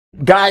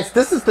Guys,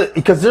 this is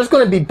because there's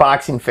going to be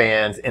boxing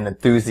fans and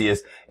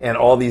enthusiasts and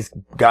all these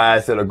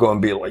guys that are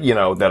going to be like,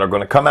 that are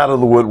going to come out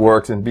of the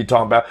woodworks and be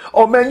talking about,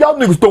 oh man, y'all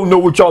niggas don't know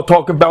what y'all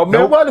talking about,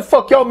 man. Nope. Why the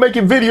fuck y'all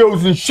making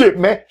videos and shit,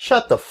 man?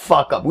 Shut the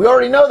fuck up. We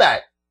already know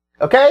that.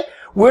 Okay?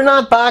 We're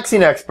not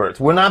boxing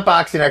experts. We're not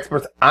boxing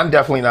experts. I'm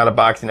definitely not a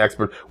boxing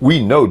expert.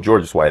 We know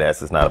George's white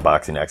ass is not a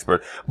boxing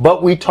expert,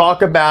 but we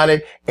talk about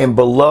it, and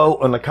below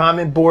on the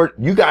comment board,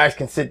 you guys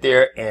can sit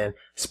there and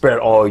spread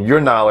all your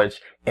knowledge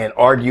and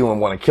argue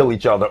and want to kill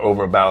each other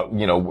over about,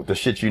 the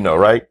shit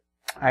right?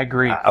 I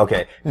agree.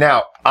 Okay.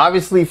 Now,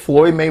 obviously,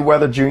 Floyd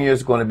Mayweather Jr.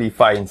 is going to be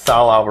fighting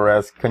Saul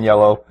Alvarez,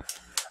 Canelo,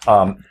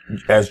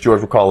 as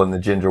George would call him, the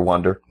Ginger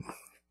Wonder.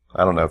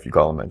 I don't know if you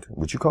call him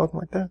would you call him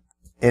like that?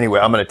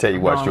 Anyway, I'm going to tell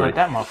you what, George. Like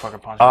that motherfucker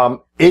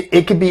punch.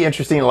 It could be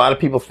interesting. A lot of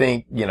people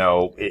think,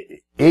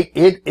 it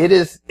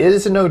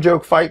is a no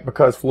joke fight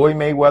because Floyd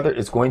Mayweather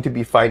is going to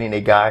be fighting a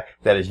guy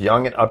that is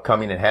young and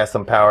upcoming and has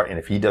some power. And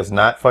if he does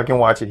not fucking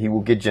watch it, he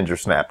will get ginger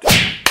snapped.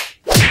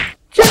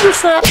 Ginger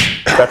snapped.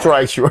 That's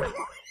right, sure.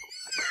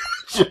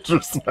 Ginger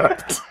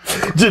snapped.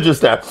 Ginger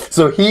snapped.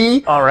 So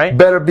he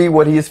better be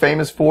what he is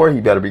famous for.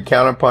 He better be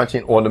counter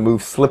punching on the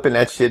move, slipping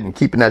that shit and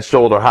keeping that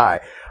shoulder high.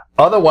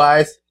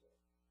 Otherwise,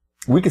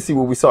 we can see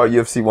what we saw at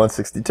UFC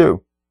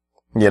 162.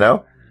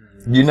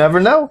 You never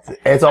know.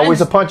 It's always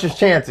a puncher's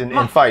chance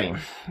in fighting.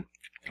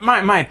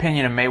 My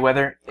opinion of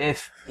Mayweather,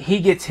 if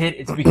he gets hit,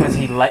 it's because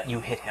he let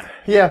you hit him.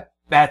 Yeah.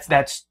 That's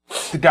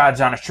the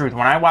God's honest truth.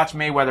 When I watch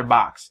Mayweather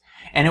box,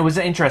 and it was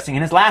interesting,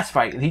 in his last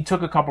fight, he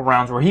took a couple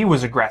rounds where he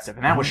was aggressive,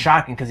 and that was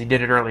shocking because he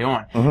did it early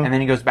on. And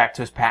then he goes back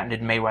to his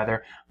patented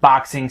Mayweather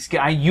boxing.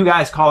 You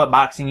guys call it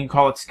boxing, you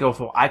call it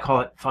skillful. I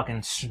call it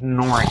fucking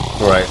snoring.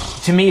 Right.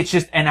 To me, it's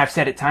just, and I've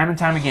said it time and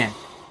time again,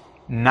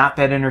 not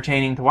that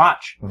entertaining to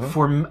watch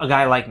for a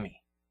guy like me.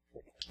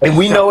 And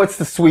we know it's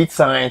the sweet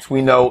science.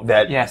 We know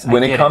that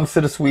when it comes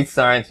to the sweet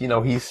science,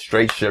 he's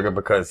straight sugar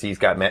because he's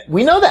got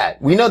We know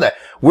that.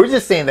 We're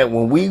just saying that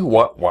when we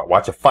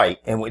watch a fight,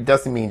 and it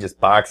doesn't mean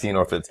just boxing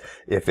or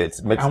if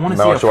it's mixed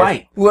martial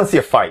arts. We want to see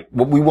a fight.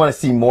 We want to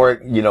see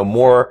more,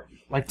 more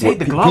like take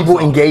the gloves people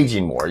off.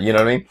 engaging more. You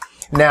know what I mean?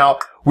 Now,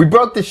 we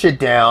broke this shit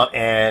down,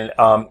 and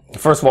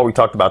first of all, we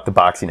talked about the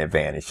boxing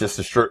advantage,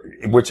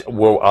 which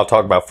I'll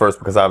talk about first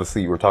because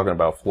obviously you were talking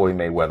about Floyd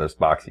Mayweather's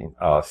boxing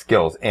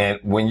skills, and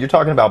when you're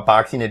talking about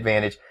boxing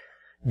advantage,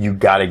 you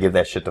got to give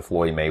that shit to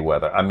Floyd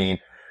Mayweather. I mean,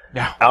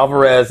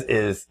 Alvarez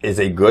is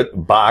a good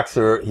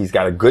boxer. He's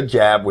got a good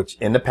jab, which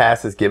in the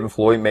past has given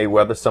Floyd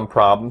Mayweather some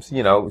problems.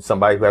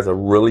 Somebody who has a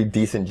really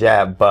decent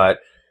jab, but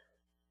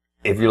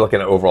if you're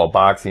looking at overall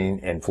boxing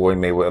and Floyd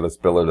Mayweather's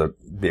ability to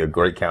be a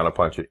great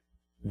counterpuncher,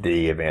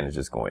 the advantage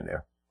is going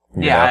there.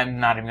 Yeah,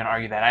 I'm not even going to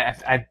argue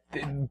that. I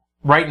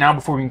right now,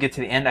 before we can get to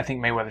the end, I think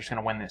Mayweather's going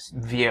to win this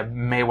via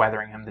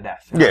Mayweathering him to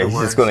death. Yeah, he's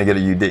just going to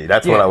get a UD.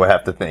 That's what I would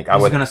have to think. He's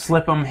going to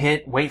slip him,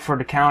 hit, wait for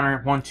the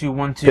counter, 1-2,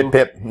 1-2.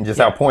 Pip, and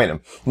just outpoint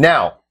him.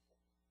 Now,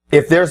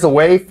 if there's a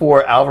way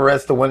for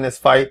Alvarez to win this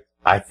fight,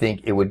 I think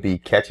it would be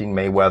catching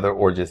Mayweather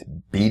or just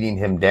beating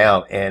him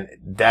down. And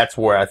that's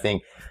where I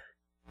think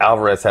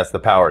Alvarez has the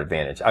power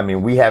advantage. I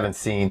mean, we haven't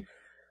seen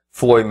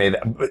Floyd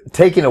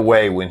taken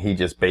away when he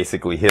just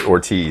basically hit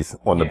Ortiz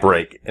on the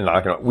break and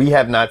knocking out. We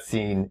have not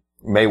seen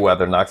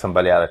Mayweather knock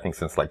somebody out, I think,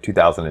 since like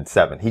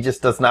 2007. He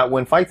just does not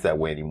win fights that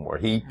way anymore.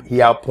 He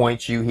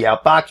outpoints you, he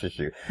outboxes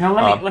you.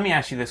 Now let me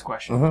ask you this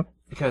question,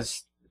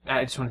 because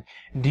I just want.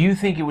 Do you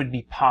think it would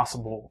be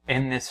possible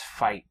in this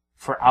fight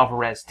for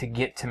Alvarez to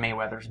get to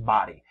Mayweather's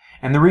body?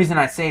 And the reason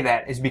I say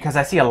that is because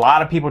I see a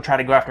lot of people try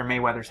to go after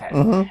Mayweather's head.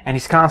 And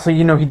he's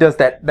constantly, he does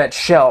that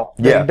shell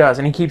that he does.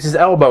 And he keeps his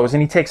elbows,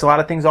 and he takes a lot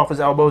of things off his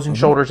elbows and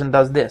shoulders and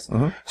does this.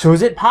 So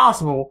is it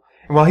possible,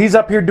 while he's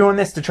up here doing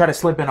this, to try to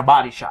slip in a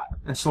body shot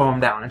and slow him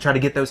down and try to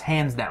get those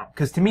hands down?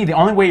 Because to me, the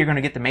only way you're going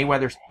to get to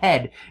Mayweather's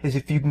head is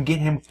if you can get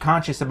him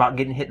conscious about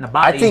getting hit in the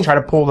body and try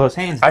to pull those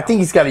hands down. I think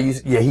he's got to use,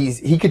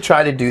 he could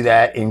try to do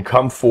that and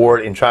come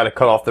forward and try to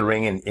cut off the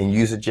ring and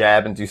use a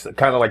jab and do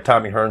kind of like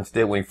Tommy Hearns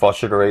did when he fought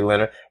Sugar Ray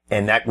Leonard.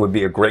 And that would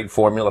be a great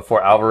formula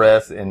for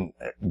Alvarez and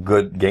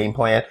good game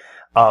plan.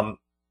 I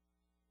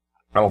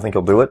don't think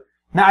he'll do it.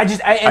 No,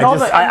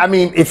 I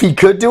mean, if he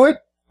could do it,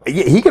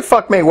 he could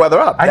fuck Mayweather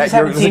up. I just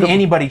haven't seen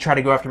anybody try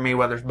to go after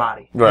Mayweather's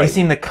body. Right. They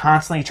seem to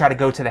constantly try to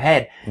go to the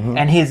head.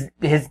 And his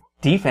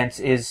defense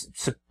is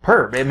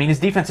superb. I mean, his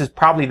defense is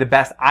probably the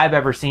best I've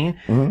ever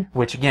seen,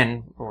 which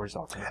again,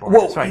 results in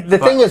the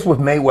thing is with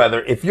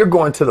Mayweather, if you're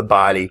going to the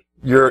body,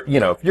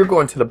 if you're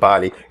going to the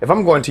body, if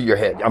I'm going to your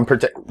head,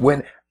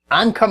 when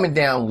I'm coming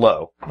down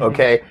low,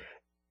 okay?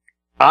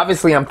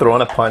 Obviously, I'm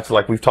throwing a punch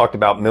like we've talked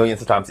about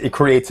millions of times. It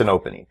creates an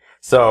opening.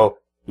 So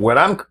when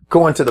I'm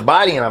going to the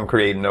body and I'm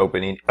creating an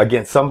opening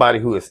against somebody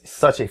who is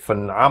such a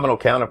phenomenal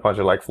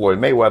counterpuncher like Floyd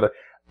Mayweather,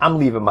 I'm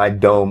leaving my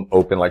dome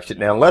open like shit.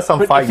 Now, unless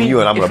I'm fighting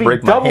you and I'm going to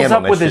break my hand on that shit. If he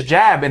doubles up with his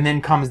jab and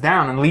then comes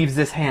down and leaves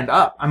this hand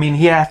up, I mean,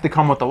 he has to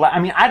come with the left. I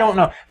mean, I don't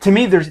know. To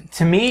me,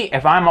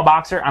 if I'm a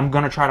boxer, I'm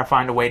going to try to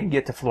find a way to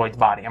get to Floyd's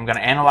body. I'm going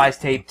to analyze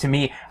tape. To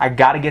me, I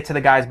got to get to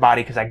the guy's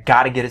body because I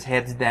got to get his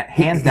hands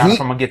down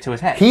if I'm going to get to his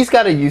head. He's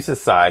got to use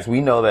his size.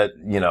 We know that,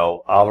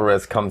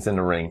 Alvarez comes in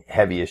the ring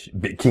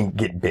heavyish, can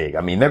get big.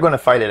 I mean, they're going to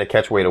fight at a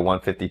catch weight of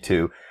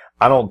 152.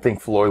 I don't think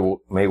Floyd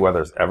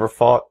Mayweather's ever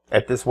fought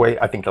at this weight.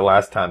 I think the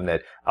last time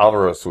that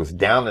Alvarez was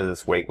down to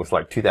this weight was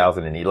like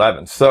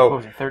 2011. So what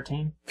was it,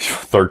 13?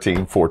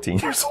 13, 14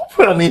 years old.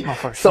 But I mean,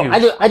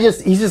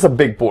 he's just a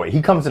big boy.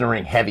 He comes in the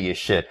ring heavy as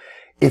shit.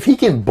 If he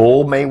can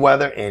bull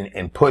Mayweather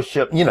and push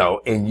up,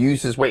 and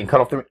use his weight and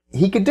cut off the ring,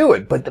 he could do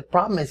it. But the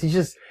problem is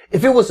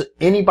if it was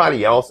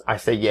anybody else, I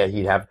say, yeah,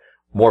 he'd have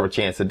more of a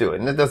chance to do it.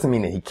 And that doesn't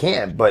mean that he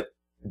can't, but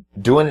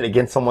doing it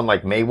against someone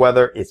like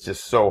Mayweather, it's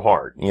just so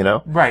hard,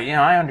 Right,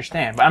 I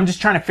understand. But I'm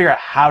just trying to figure out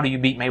how do you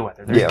beat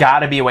Mayweather. There's got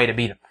to be a way to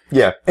beat him.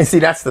 Yeah. And see,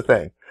 that's the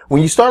thing.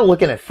 When you start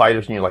looking at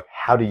fighters and you're like,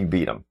 how do you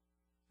beat him?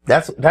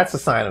 That's a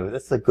sign of it.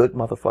 That's a good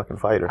motherfucking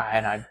fighter.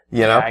 I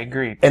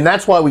agree. And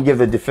that's why we give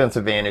the defense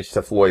advantage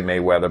to Floyd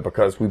Mayweather,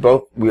 because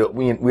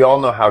we all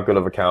know how good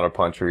of a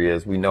counterpuncher he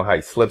is. We know how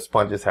he slips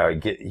punches, how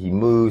he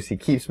moves, he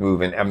keeps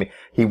moving. I mean,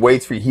 he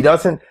waits for you. He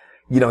doesn't,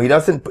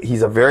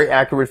 he's a very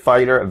accurate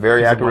fighter, a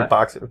very accurate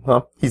boxer.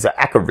 Huh? He's an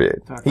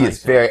accurate. He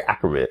is very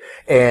accurate.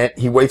 And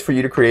he waits for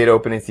you to create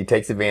openings. He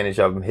takes advantage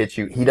of them, hits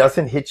you. He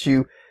doesn't hit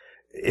you.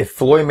 If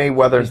Floyd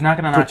Mayweather... He's not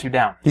going to knock you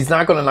down. He's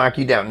not going to knock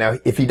you down. Now,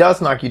 if he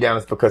does knock you down,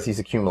 it's because he's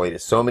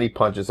accumulated so many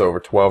punches over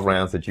 12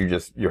 rounds that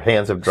your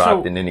hands have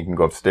dropped and then he can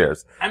go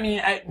upstairs. I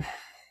mean, I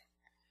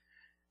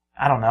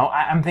don't know.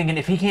 I'm thinking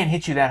if he can't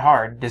hit you that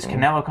hard, does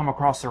Canelo come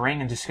across the ring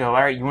and just go,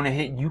 all right,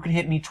 you can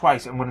hit me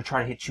twice. I'm going to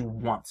try to hit you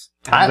once.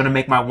 And I'm going to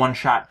make my one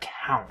shot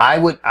count. I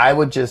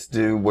would just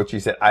do what you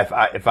said.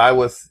 If I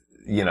was,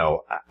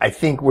 I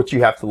think what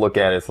you have to look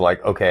at is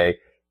like, okay,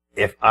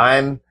 if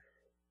I'm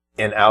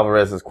in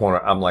Alvarez's corner,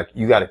 I'm like,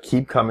 you got to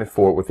keep coming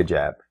forward with the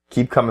jab.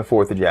 Keep coming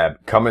forward with the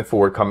jab. Coming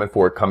forward, coming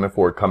forward, coming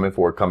forward, coming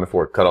forward, coming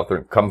forward, cut off the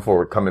ring, coming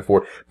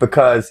forward.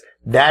 Because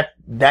that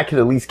could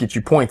at least get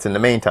you points in the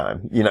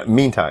meantime.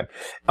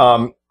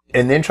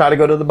 And then try to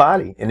go to the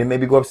body and then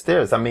maybe go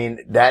upstairs. I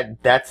mean,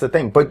 that's the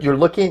thing. But you're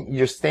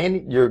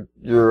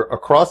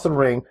across the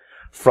ring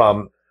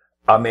from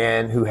a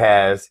man who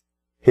has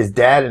his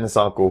dad and his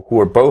uncle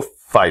who are both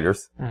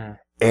fighters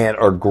and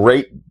are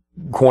great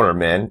corner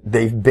men.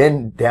 They've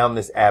been down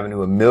this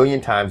avenue a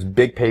million times,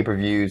 big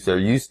pay-per-views. They're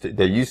used to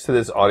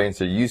this audience.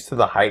 They're used to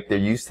the hype. They're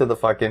used to the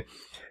fucking,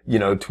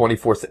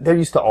 24/7. They're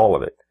used to all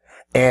of it.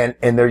 And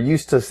they're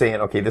used to saying,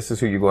 okay, this is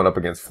who you're going up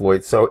against,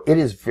 Floyd. So it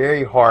is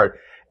very hard,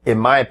 in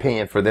my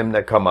opinion, for them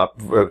to come up,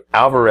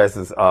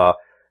 Alvarez's,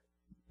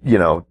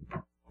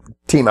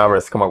 Team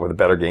Alvarez to come up with a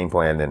better game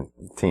plan than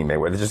Team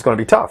Mayweather. It's just going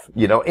to be tough,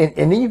 and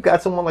then you've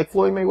got someone like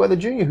Floyd Mayweather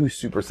Jr. who's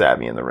super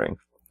savvy in the ring.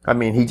 I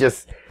mean, he's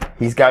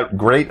got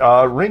great,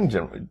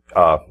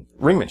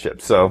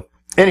 ringmanship. So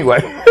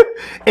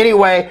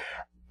anyway,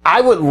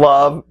 I would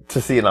love to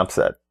see an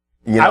upset.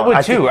 I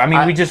would too. I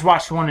mean, we just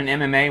watched one in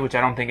MMA, which I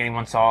don't think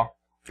anyone saw.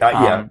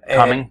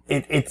 Coming.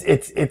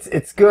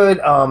 It's good.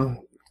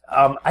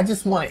 I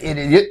just want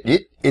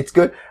it's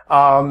good.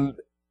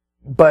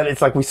 But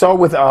it's like we saw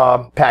with,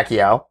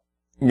 Pacquiao.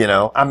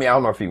 I mean, I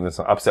don't know if he was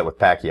upset with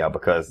Pacquiao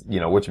because,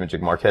 Whichman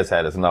Marquez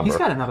had his number. He's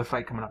got another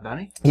fight coming up, doesn't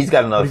he? He's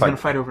got another fight. He's going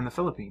to fight over in the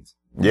Philippines.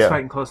 He's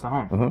fighting close to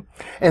home. Mm-hmm.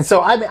 And so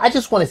I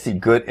just want to see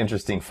good,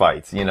 interesting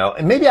fights,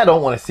 and maybe I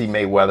don't want to see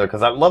Mayweather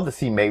because I'd love to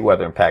see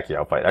Mayweather and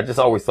Pacquiao fight. I just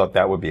always thought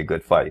that would be a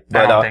good fight.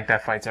 But, I don't think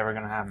that fight's ever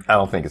going to happen. I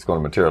don't think it's going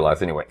to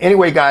materialize anyway.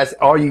 Anyway, guys,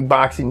 all you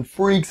boxing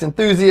freaks,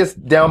 enthusiasts,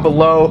 down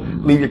below,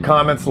 leave your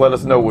comments. Let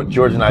us know what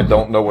George and I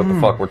don't know what the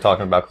fuck we're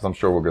talking about because I'm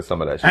sure we'll get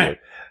some of that shit.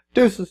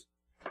 Deuces.